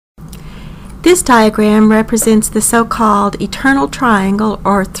This diagram represents the so-called eternal triangle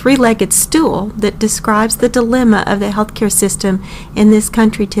or three-legged stool that describes the dilemma of the healthcare system in this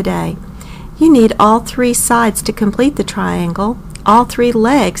country today. You need all three sides to complete the triangle, all three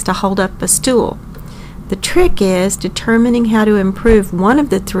legs to hold up a stool. The trick is determining how to improve one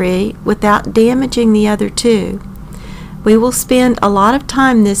of the three without damaging the other two. We will spend a lot of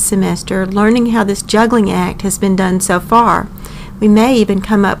time this semester learning how this juggling act has been done so far. We may even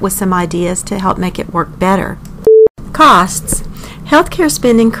come up with some ideas to help make it work better. Costs. Healthcare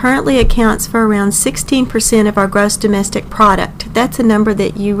spending currently accounts for around 16% of our gross domestic product. That's a number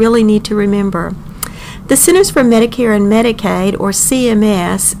that you really need to remember. The Centers for Medicare and Medicaid, or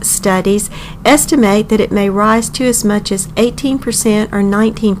CMS, studies estimate that it may rise to as much as 18% or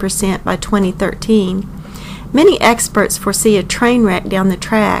 19% by 2013. Many experts foresee a train wreck down the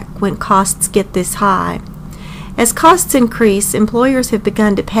track when costs get this high. As costs increase, employers have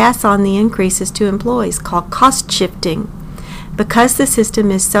begun to pass on the increases to employees, called cost shifting. Because the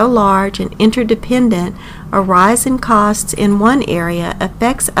system is so large and interdependent, a rise in costs in one area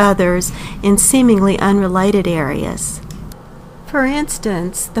affects others in seemingly unrelated areas. For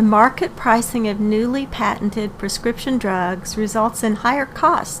instance, the market pricing of newly patented prescription drugs results in higher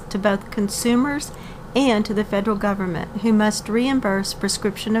costs to both consumers and to the federal government, who must reimburse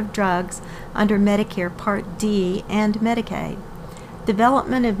prescription of drugs under Medicare Part D and Medicaid.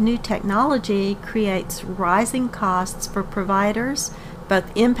 Development of new technology creates rising costs for providers,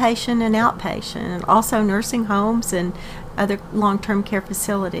 both inpatient and outpatient, and also nursing homes and other long-term care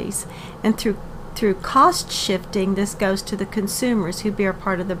facilities. And through cost shifting, this goes to the consumers who bear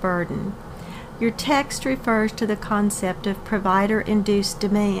part of the burden. Your text refers to the concept of provider-induced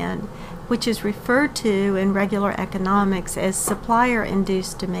demand, which is referred to in regular economics as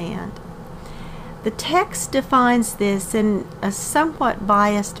supplier-induced demand. The text defines this in a somewhat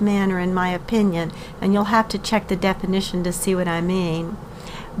biased manner, in my opinion, and you'll have to check the definition to see what I mean.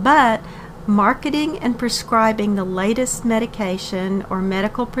 But marketing and prescribing the latest medication or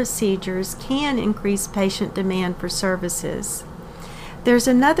medical procedures can increase patient demand for services. There's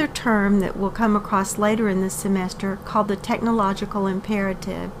another term that we'll come across later in this semester called the technological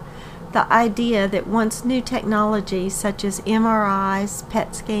imperative. The idea that once new technologies such as MRIs,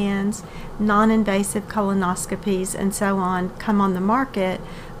 PET scans, non-invasive colonoscopies, and so on come on the market,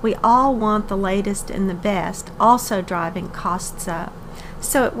 we all want the latest and the best, also driving costs up.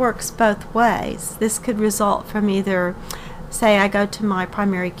 So it works both ways. This could result from either, say I go to my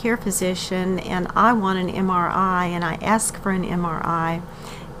primary care physician and I want an MRI and I ask for an MRI.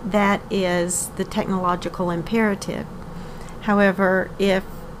 That is the technological imperative. However, if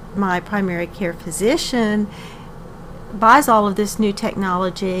my primary care physician buys all of this new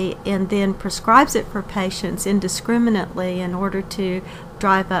technology and then prescribes it for patients indiscriminately in order to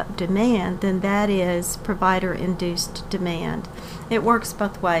drive up demand, then that is provider-induced demand. It works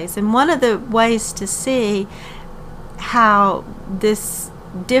both ways. And one of the ways to see how this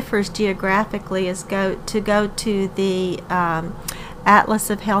differs geographically is go to the Atlas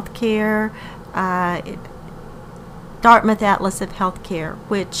of Healthcare, Dartmouth Atlas of Healthcare,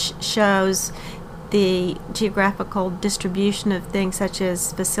 which shows the geographical distribution of things such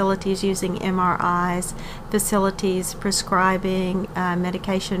as facilities using MRIs, facilities prescribing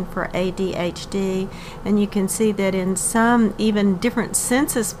medication for ADHD, and you can see that in some even different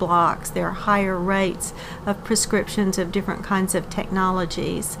census blocks there are higher rates of prescriptions of different kinds of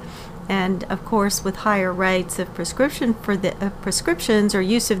technologies. And of course, with higher rates of prescriptions or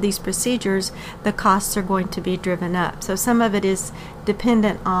use of these procedures, the costs are going to be driven up. So some of it is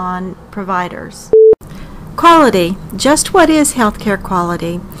dependent on providers. Quality. Just what is healthcare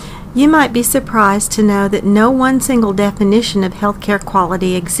quality? You might be surprised to know that no one single definition of healthcare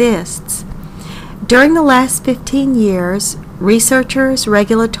quality exists. During the last 15 years, researchers,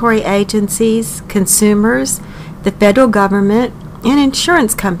 regulatory agencies, consumers, the federal government, and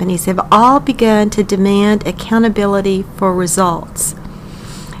insurance companies have all begun to demand accountability for results.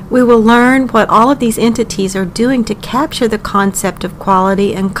 We will learn what all of these entities are doing to capture the concept of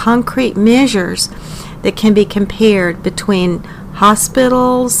quality and concrete measures that can be compared between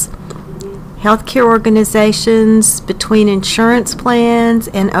hospitals, healthcare organizations, between insurance plans,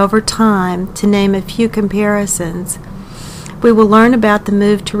 and over time, to name a few comparisons. We will learn about the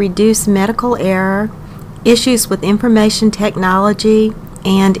move to reduce medical error, issues with information technology,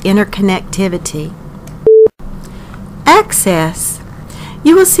 and interconnectivity. Access.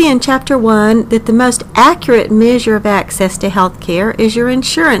 You will see in Chapter 1 that the most accurate measure of access to health care is your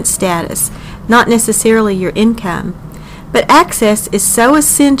insurance status, not necessarily your income. But access is so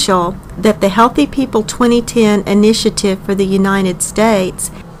essential that the Healthy People 2010 initiative for the United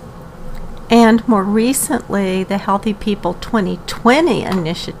States And more recently, the Healthy People 2020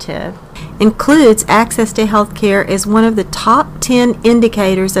 initiative includes access to health care as one of the top 10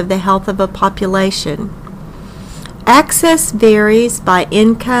 indicators of the health of a population. Access varies by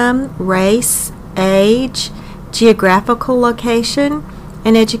income, race, age, geographical location,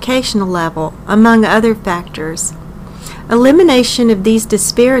 and educational level, among other factors. Elimination of these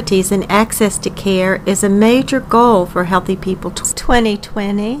disparities in access to care is a major goal for Healthy People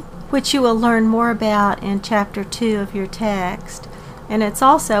 2020, which you will learn more about in Chapter 2 of your text, and it's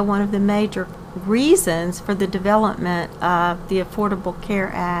also one of the major reasons for the development of the Affordable Care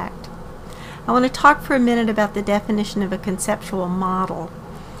Act. I want to talk for a minute about the definition of a conceptual model.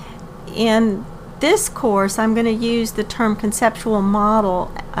 In this course, I'm going to use the term conceptual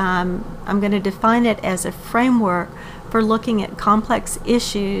model. I'm going to define it as a framework for looking at complex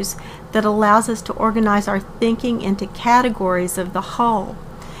issues that allows us to organize our thinking into categories of the whole.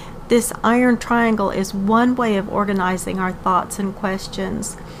 This iron triangle is one way of organizing our thoughts and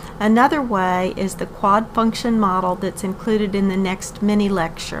questions. Another way is the quad function model that's included in the next mini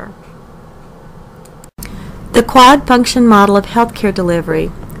lecture. The quad function model of healthcare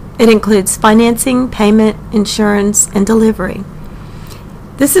delivery. It includes financing, payment, insurance, and delivery.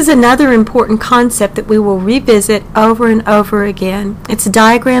 This is another important concept that we will revisit over and over again. It's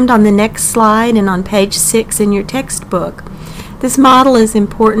diagrammed on the next slide and on page 6 in your textbook. This model is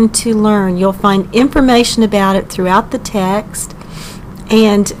important to learn. You'll find information about it throughout the text,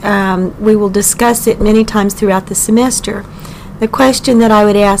 and we will discuss it many times throughout the semester. The question that I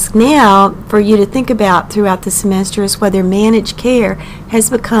would ask now for you to think about throughout the semester is whether managed care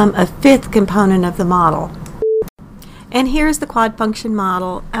has become a fifth component of the model. And here's the quad function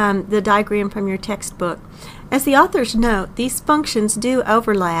model, the diagram from your textbook. As the authors note, these functions do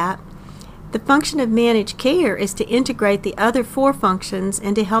overlap. The function of managed care is to integrate the other four functions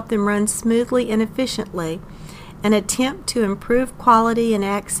and to help them run smoothly and efficiently, an attempt to improve quality and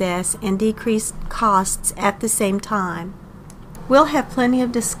access and decrease costs at the same time. We'll have plenty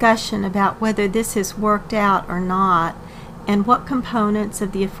of discussion about whether this has worked out or not and what components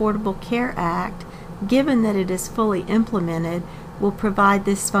of the Affordable Care Act, given that it is fully implemented, will provide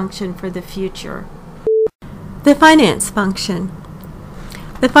this function for the future. The finance function.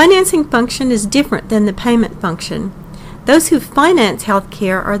 The financing function is different than the payment function. Those who finance health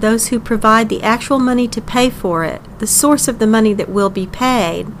care are those who provide the actual money to pay for it, the source of the money that will be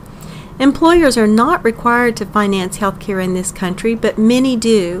paid. Employers are not required to finance health care in this country, but many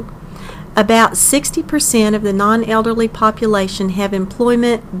do. About 60% of the non-elderly population have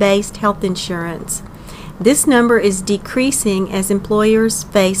employment-based health insurance. This number is decreasing as employers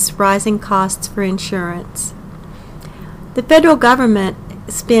face rising costs for insurance. The federal government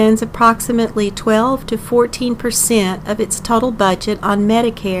spends approximately 12 to 14% of its total budget on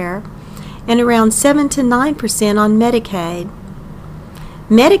Medicare and around 7 to 9% on Medicaid.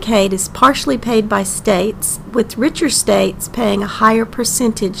 Medicaid is partially paid by states, with richer states paying a higher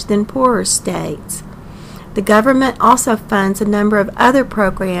percentage than poorer states. The government also funds a number of other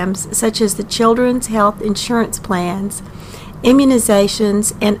programs such as the Children's Health Insurance Plans,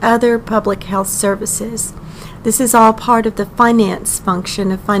 immunizations, and other public health services. This is all part of the finance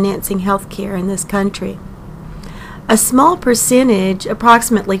function of financing health care in this country. A small percentage,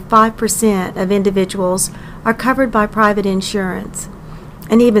 approximately 5% of individuals, are covered by private insurance.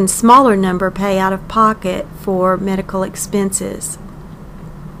 An even smaller number pay out of pocket for medical expenses.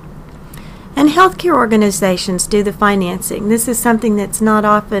 And healthcare organizations do the financing. This is something that's not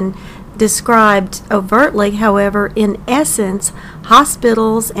often described overtly. However, in essence,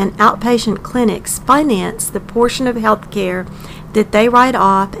 hospitals and outpatient clinics finance the portion of healthcare that they write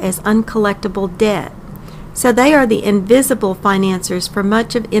off as uncollectible debt. So they are the invisible financiers for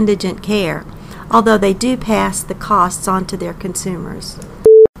much of indigent care, although they do pass the costs on to their consumers.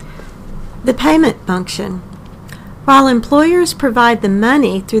 The payment function. While employers provide the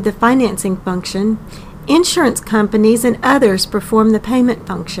money through the financing function, insurance companies and others perform the payment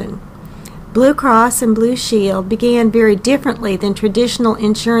function. Blue Cross and Blue Shield began very differently than traditional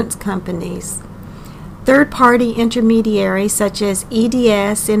insurance companies. Third-party intermediaries such as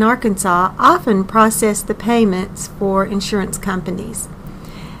EDS in Arkansas often process the payments for insurance companies.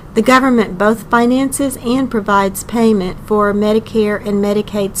 The government both finances and provides payment for Medicare and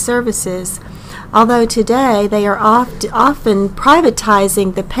Medicaid services, although today they are often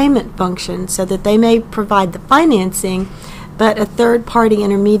privatizing the payment function so that they may provide the financing, but a third-party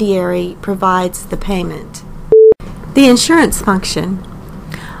intermediary provides the payment. The insurance function.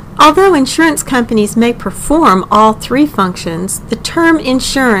 Although insurance companies may perform all three functions, the term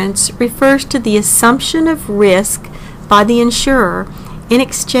insurance refers to the assumption of risk by the insurer in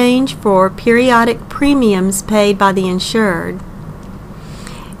exchange for periodic premiums paid by the insured.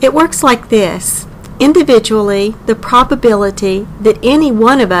 It works like this. Individually, the probability that any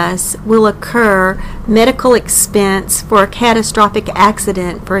one of us will incur medical expense for a catastrophic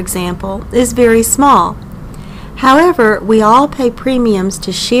accident, for example, is very small. However, we all pay premiums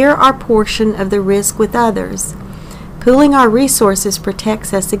to share our portion of the risk with others. Pooling our resources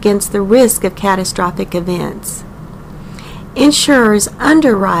protects us against the risk of catastrophic events. Insurers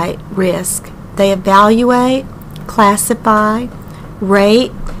underwrite risk. They evaluate, classify,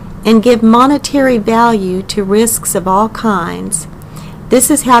 rate, and give monetary value to risks of all kinds. This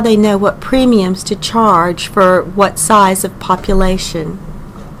is how they know what premiums to charge for what size of population.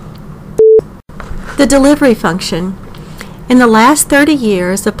 The delivery function. In the last 30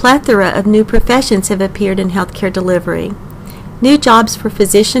 years, a plethora of new professions have appeared in healthcare delivery. New jobs for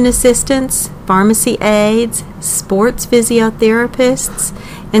physician assistants, pharmacy aides, sports physiotherapists,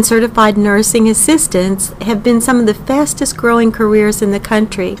 and certified nursing assistants have been some of the fastest growing careers in the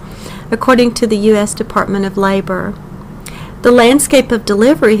country, according to the U.S. Department of Labor. The landscape of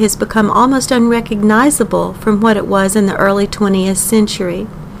delivery has become almost unrecognizable from what it was in the early 20th century.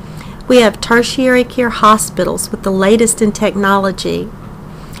 We have tertiary care hospitals with the latest in technology,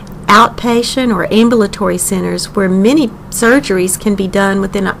 outpatient or ambulatory centers where many surgeries can be done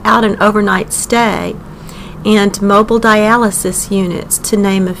without an overnight stay, and mobile dialysis units, to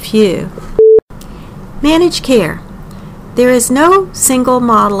name a few. Managed care. There is no single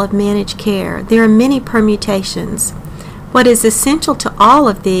model of managed care. There are many permutations. What is essential to all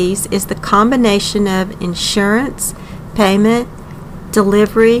of these is the combination of insurance, payment,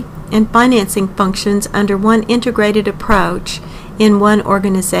 delivery, and financing functions under one integrated approach in one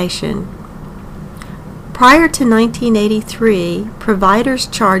organization. Prior to 1983, providers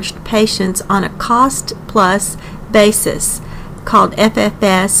charged patients on a cost-plus basis called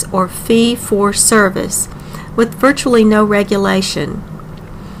FFS, or fee-for-service, with virtually no regulation.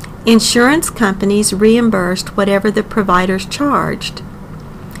 Insurance companies reimbursed whatever the providers charged.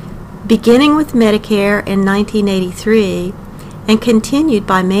 Beginning with Medicare in 1983 and continued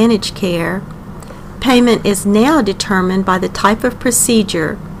by managed care, payment is now determined by the type of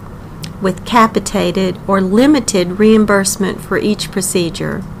procedure, with capitated or limited reimbursement for each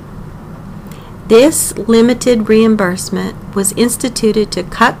procedure. This limited reimbursement was instituted to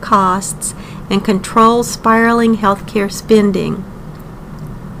cut costs and control spiraling healthcare spending.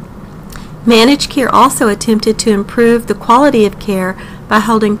 Managed care also attempted to improve the quality of care by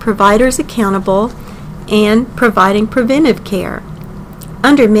holding providers accountable and providing preventive care.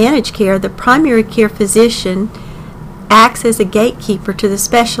 Under managed care, the primary care physician acts as a gatekeeper to the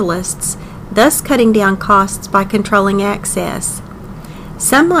specialists, thus cutting down costs by controlling access.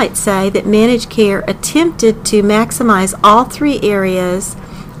 Some might say that managed care attempted to maximize all three areas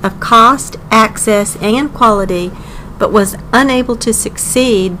of cost, access, and quality, but was unable to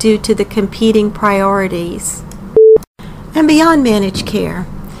succeed due to the competing priorities. And beyond managed care,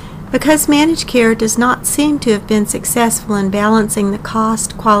 because managed care does not seem to have been successful in balancing the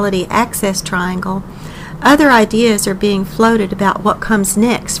cost, quality, access triangle, other ideas are being floated about what comes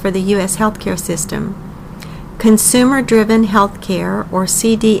next for the U.S. healthcare system. Consumer-driven healthcare, or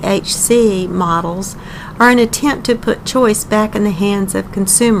CDHC, models are an attempt to put choice back in the hands of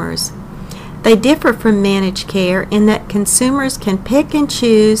consumers. They differ from managed care in that consumers can pick and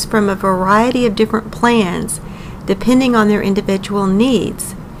choose from a variety of different plans depending on their individual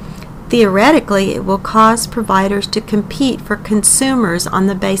needs. Theoretically, it will cause providers to compete for consumers on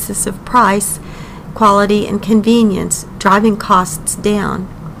the basis of price, quality, and convenience, driving costs down.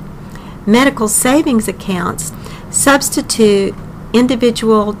 Medical savings accounts substitute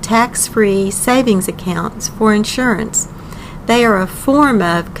individual tax-free savings accounts for insurance. They are a form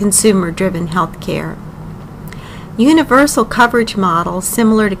of consumer-driven health care. Universal coverage models,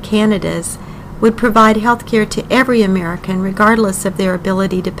 similar to Canada's, would provide health care to every American regardless of their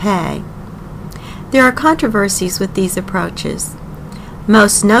ability to pay. There are controversies with these approaches.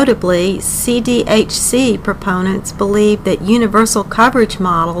 Most notably, CDHC proponents believe that universal coverage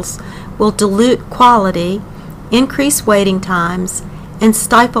models will dilute quality, increase waiting times, and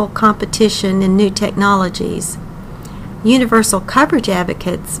stifle competition in new technologies. Universal coverage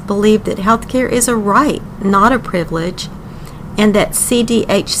advocates believe that healthcare is a right, not a privilege, and that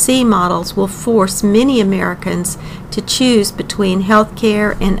CDHC models will force many Americans to choose between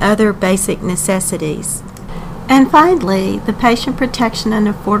healthcare and other basic necessities. And finally, the Patient Protection and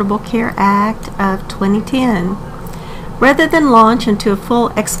Affordable Care Act of 2010. Rather than launch into a full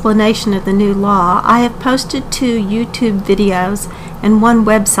explanation of the new law, I have posted 2 YouTube videos and 1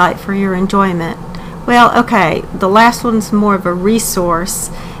 website for your enjoyment. Well, okay, the last one's more of a resource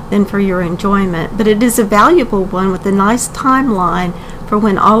than for your enjoyment, but it is a valuable one with a nice timeline for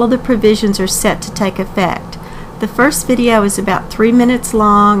when all of the provisions are set to take effect. The first video is about 3 minutes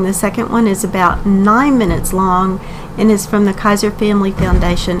long, the second one is about 9 minutes long, and is from the Kaiser Family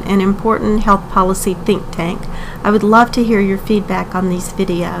Foundation, an important health policy think tank. I would love to hear your feedback on these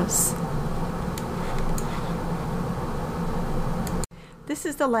videos. This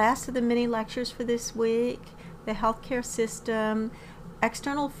is the last of the mini lectures for this week. The healthcare system,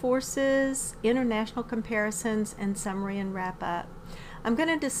 external forces, international comparisons, and summary and wrap up. I'm going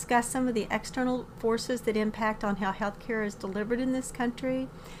to discuss some of the external forces that impact on how healthcare is delivered in this country.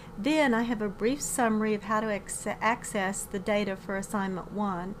 Then I have a brief summary of how to access the data for Assignment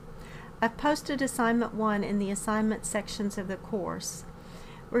 1. I've posted Assignment 1 in the assignment sections of the course.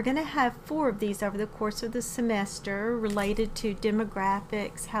 We're going to have 4 of these over the course of the semester related to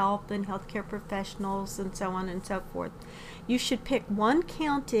demographics, health, and healthcare professionals, and so on and so forth. You should pick one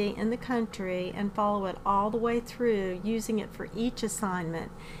county in the country and follow it all the way through, using it for each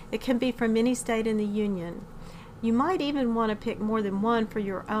assignment. It can be from any state in the Union. You might even want to pick more than one for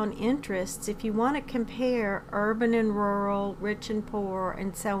your own interests if you want to compare urban and rural, rich and poor,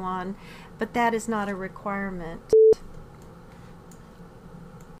 and so on, but that is not a requirement.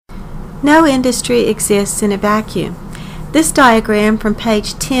 No industry exists in a vacuum. This diagram from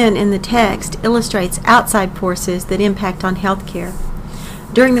page 10 in the text illustrates outside forces that impact on healthcare.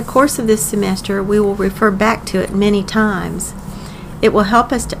 During the course of this semester, we will refer back to it many times. It will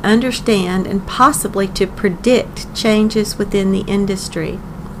help us to understand and possibly to predict changes within the industry.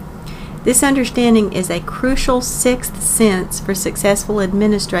 This understanding is a crucial sixth sense for successful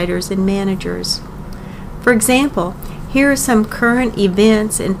administrators and managers. For example, here are some current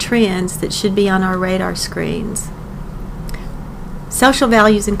events and trends that should be on our radar screens. Social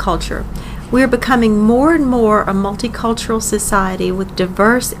values and culture. We are becoming more and more a multicultural society with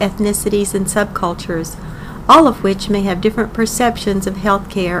diverse ethnicities and subcultures, all of which may have different perceptions of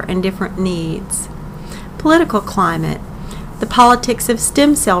healthcare and different needs. Political climate. The politics of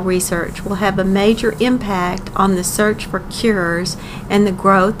stem cell research will have a major impact on the search for cures and the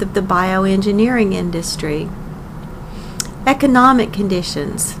growth of the bioengineering industry. Economic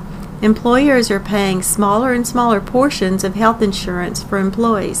conditions. Employers are paying smaller and smaller portions of health insurance for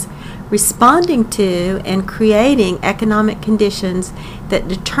employees, responding to and creating economic conditions that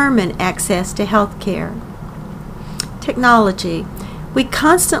determine access to health care. Technology. We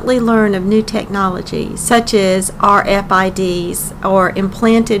constantly learn of new technology, such as RFIDs, or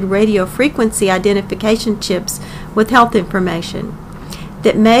implanted radio frequency identification chips with health information,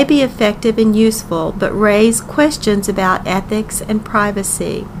 that may be effective and useful, but raise questions about ethics and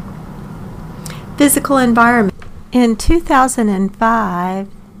privacy. Physical environment. In 2005,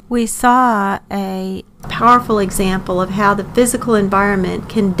 we saw a powerful example of how the physical environment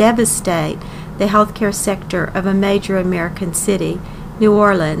can devastate the healthcare sector of a major American city, New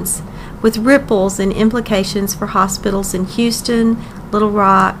Orleans, with ripples and implications for hospitals in Houston, Little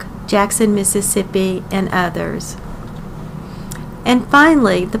Rock, Jackson, Mississippi, and others. And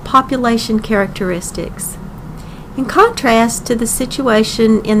finally, the population characteristics. In contrast to the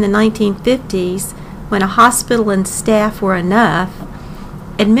situation in the 1950s, when a hospital and staff were enough,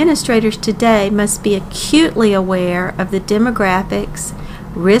 administrators today must be acutely aware of the demographics,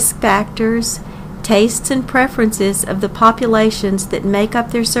 risk factors, tastes and preferences of the populations that make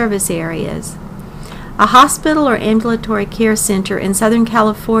up their service areas. A hospital or ambulatory care center in Southern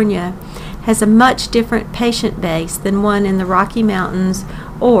California has a much different patient base than one in the Rocky Mountains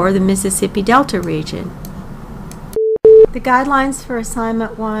or the Mississippi Delta region. The guidelines for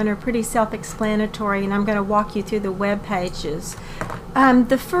Assignment 1 are pretty self-explanatory, and I'm going to walk you through the web pages.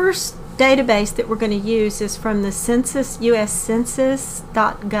 The first database that we're going to use is from the Census,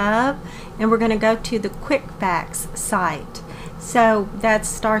 uscensus.gov, and we're going to go to the Quick Facts site. So that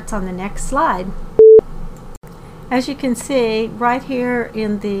starts on the next slide. As you can see, right here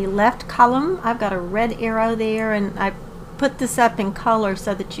in the left column, I've got a red arrow there, and I put this up in color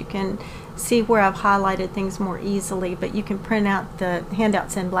so that you can see where I've highlighted things more easily, but you can print out the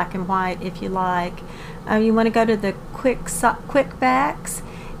handouts in black and white if you like. You want to go to the Quick Facts,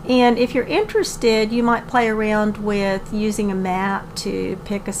 and if you're interested, you might play around with using a map to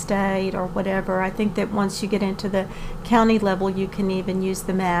pick a state or whatever. I think that once you get into the county level, you can even use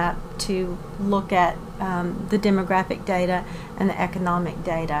the map to look at the demographic data and the economic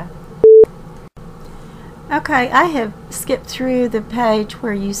data. Okay, I have skipped through the page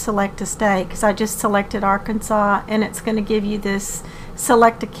where you select a state because I just selected Arkansas, and it's going to give you this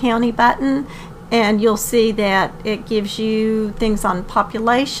select a county button. And you'll see that it gives you things on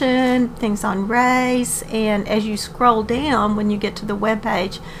population, things on race, and as you scroll down when you get to the web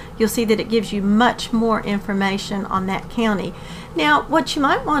page, you'll see that it gives you much more information on that county. Now, what you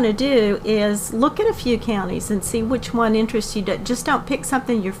might want to do is look at a few counties and see which one interests you. Just don't pick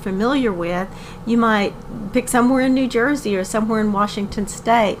something you're familiar with. You might pick somewhere in New Jersey or somewhere in Washington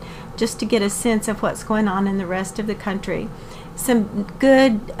State just to get a sense of what's going on in the rest of the country. Some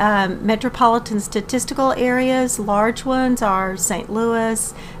good metropolitan statistical areas, large ones, are St.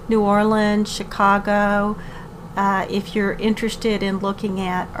 Louis, New Orleans, Chicago, if you're interested in looking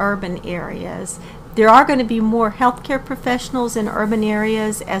at urban areas. There are going to be more healthcare professionals in urban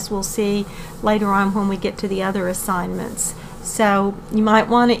areas, as we'll see later on when we get to the other assignments. So you might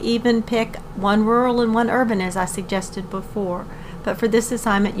want to even pick one rural and one urban, as I suggested before. But for this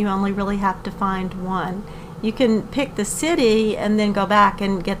assignment, you only really have to find one. You can pick the city and then go back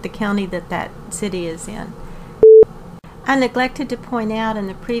and get the county that that city is in. I neglected to point out in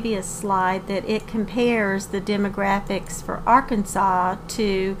the previous slide that it compares the demographics for Arkansas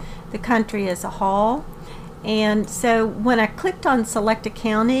to the country as a whole. And so when I clicked on Select a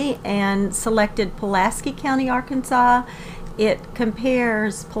County and selected Pulaski County, Arkansas, it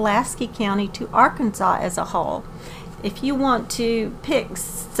compares Pulaski County to Arkansas as a whole. If you want to pick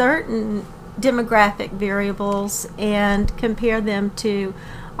certain demographic variables and compare them to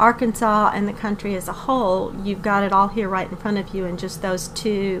Arkansas and the country as a whole, you've got it all here right in front of you in just those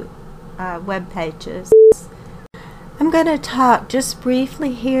two web pages. I'm going to talk just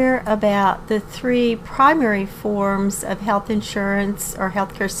briefly here about the three primary forms of health insurance or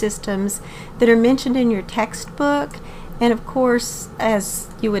healthcare systems that are mentioned in your textbook. And of course, as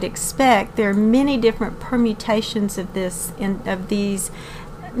you would expect, there are many different permutations of these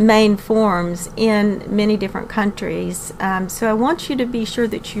main forms in many different countries. So I want you to be sure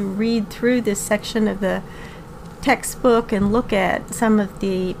that you read through this section of the textbook and look at some of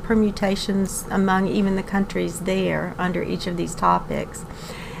the permutations among even the countries there under each of these topics.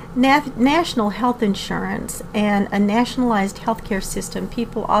 National health insurance and a nationalized healthcare system,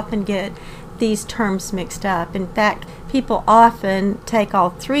 people often get these terms mixed up. In fact, people often take all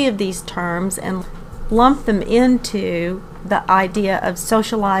three of these terms and lump them into the idea of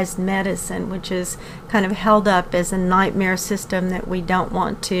socialized medicine, which is kind of held up as a nightmare system that we don't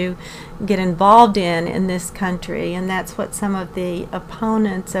want to get involved in this country. And that's what some of the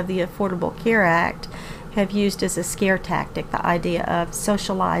opponents of the Affordable Care Act have used as a scare tactic, the idea of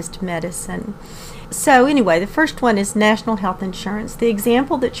socialized medicine. So anyway, the first one is national health insurance. The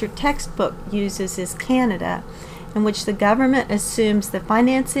example that your textbook uses is Canada, in which the government assumes the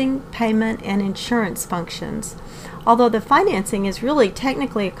financing, payment, and insurance functions, although the financing is really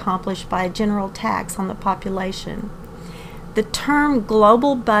technically accomplished by a general tax on the population. The term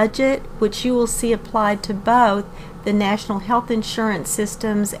global budget, which you will see applied to both the national health insurance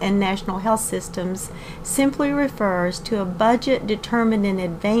systems and national health systems, simply refers to a budget determined in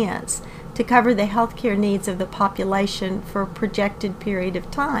advance to cover the healthcare needs of the population for a projected period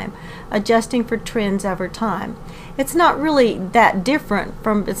of time, adjusting for trends over time. It's not really that different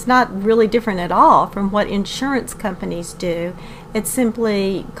it's not really different at all from what insurance companies do. It's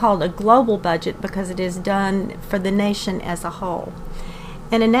simply called a global budget because it is done for the nation as a whole.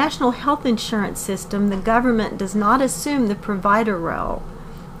 In a national health insurance system, the government does not assume the provider role.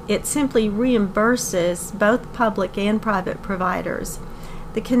 It simply reimburses both public and private providers.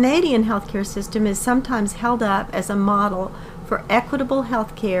 The Canadian healthcare system is sometimes held up as a model for equitable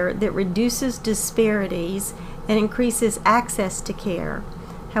healthcare that reduces disparities and increases access to care.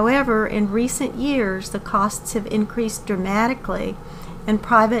 However, in recent years, the costs have increased dramatically, and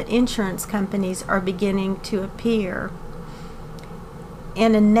private insurance companies are beginning to appear.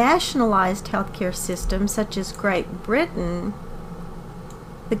 In a nationalized healthcare system, such as Great Britain,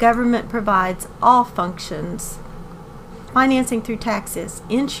 the government provides all functions: financing through taxes,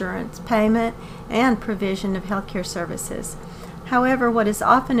 insurance, payment, and provision of healthcare services. However, what is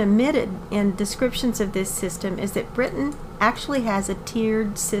often omitted in descriptions of this system is that Britain actually has a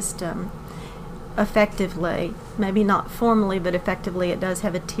tiered system. Effectively, maybe not formally, but effectively it does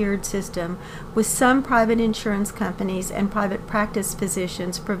have a tiered system, with some private insurance companies and private practice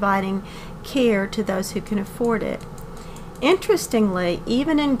physicians providing care to those who can afford it. Interestingly,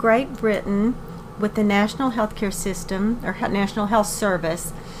 even in Great Britain, with the National Healthcare System, or National Health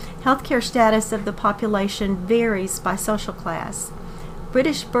Service, healthcare status of the population varies by social class.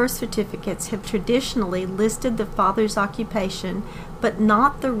 British birth certificates have traditionally listed the father's occupation, but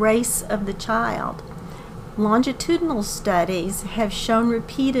not the race of the child. Longitudinal studies have shown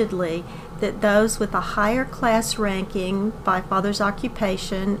repeatedly that those with a higher class ranking by father's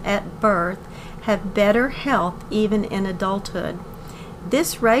occupation at birth have better health even in adulthood.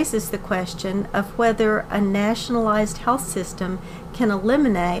 This raises the question of whether a nationalized health system can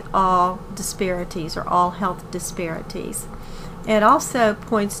eliminate all disparities or all health disparities. It also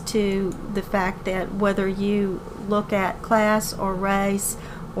points to the fact that whether you look at class or race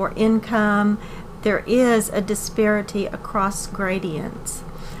or income, there is a disparity across gradients.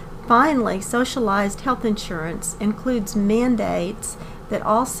 Finally, socialized health insurance includes mandates that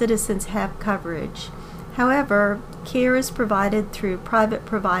all citizens have coverage. However, care is provided through private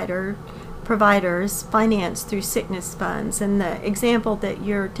providers financed through sickness funds, and the example that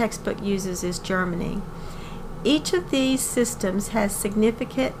your textbook uses is Germany. Each of these systems has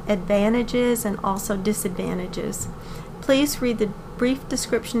significant advantages and also disadvantages. Please read the brief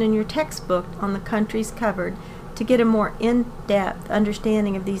description in your textbook on the countries covered to get a more in-depth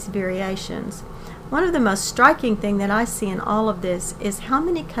understanding of these variations. One of the most striking things that I see in all of this is how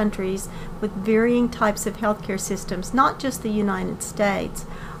many countries with varying types of healthcare systems, not just the United States,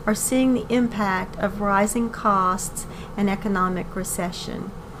 are seeing the impact of rising costs and economic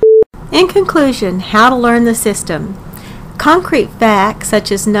recession. In conclusion, how to learn the system. Concrete facts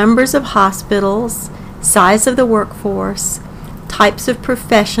such as numbers of hospitals, size of the workforce, types of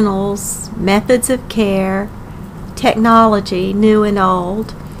professionals, methods of care, technology, new and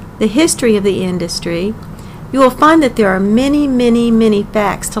old, the history of the industry. You will find that there are many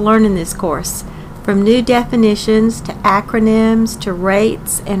facts to learn in this course, from new definitions to acronyms to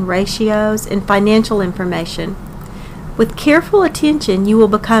rates and ratios and financial information. With careful attention, you will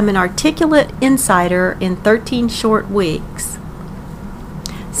become an articulate insider in 13 short weeks.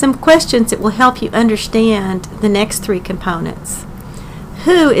 Some questions that will help you understand the next three components.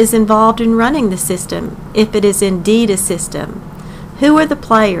 Who is involved in running the system, if it is indeed a system? Who are the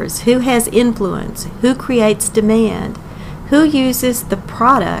players? Who has influence? Who creates demand? Who uses the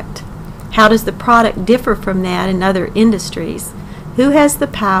product? How does the product differ from that in other industries? Who has the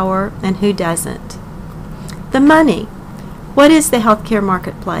power and who doesn't? The money. What is the healthcare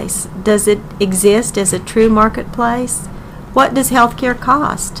marketplace? Does it exist as a true marketplace? What does healthcare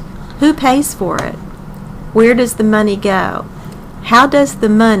cost? Who pays for it? Where does the money go? How does the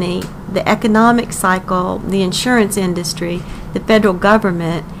money, the economic cycle, the insurance industry, the federal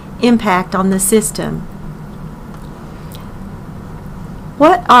government impact on the system?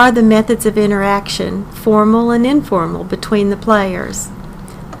 What are the methods of interaction, formal and informal, between the players?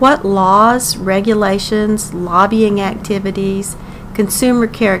 What laws, regulations, lobbying activities, consumer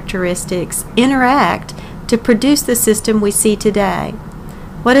characteristics interact to produce the system we see today?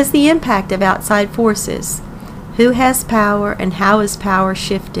 What is the impact of outside forces? Who has power and how is power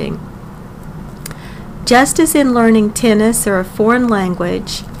shifting? Just as in learning tennis or a foreign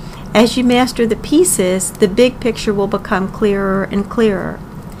language, as you master the pieces, the big picture will become clearer and clearer.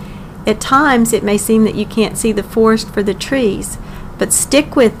 At times it may seem that you can't see the forest for the trees, but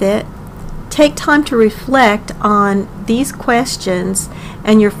stick with it. Take time to reflect on these questions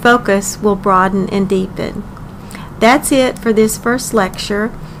and your focus will broaden and deepen. That's it for this first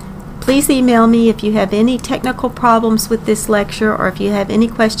lecture. Please email me if you have any technical problems with this lecture or if you have any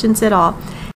questions at all.